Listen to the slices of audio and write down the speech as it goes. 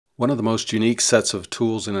One of the most unique sets of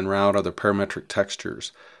tools in EnRoute are the parametric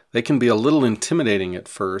textures. They can be a little intimidating at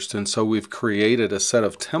first, and so we've created a set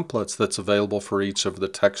of templates that's available for each of the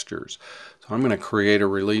textures. So I'm going to create a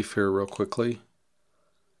relief here real quickly,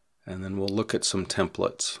 and then we'll look at some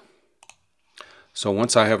templates. So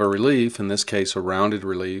once I have a relief, in this case a rounded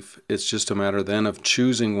relief, it's just a matter then of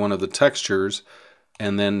choosing one of the textures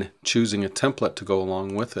and then choosing a template to go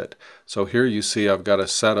along with it. So here you see I've got a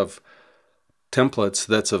set of templates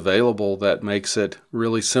that's available that makes it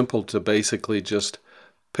really simple to basically just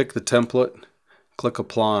pick the template, click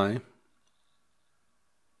apply,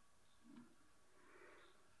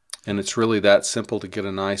 and it's really that simple to get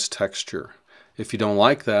a nice texture. If you don't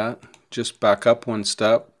like that, just back up one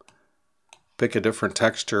step, pick a different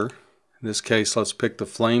texture. In this case, let's pick the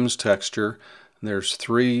flames texture. There's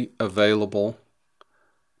 3 available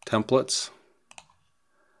templates.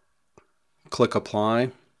 Click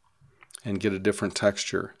apply and get a different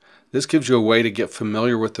texture. This gives you a way to get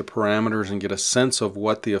familiar with the parameters and get a sense of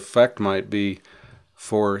what the effect might be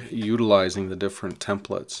for utilizing the different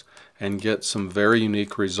templates and get some very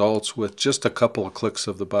unique results with just a couple of clicks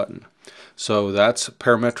of the button. So that's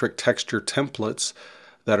parametric texture templates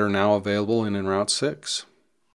that are now available in EnRoute 6.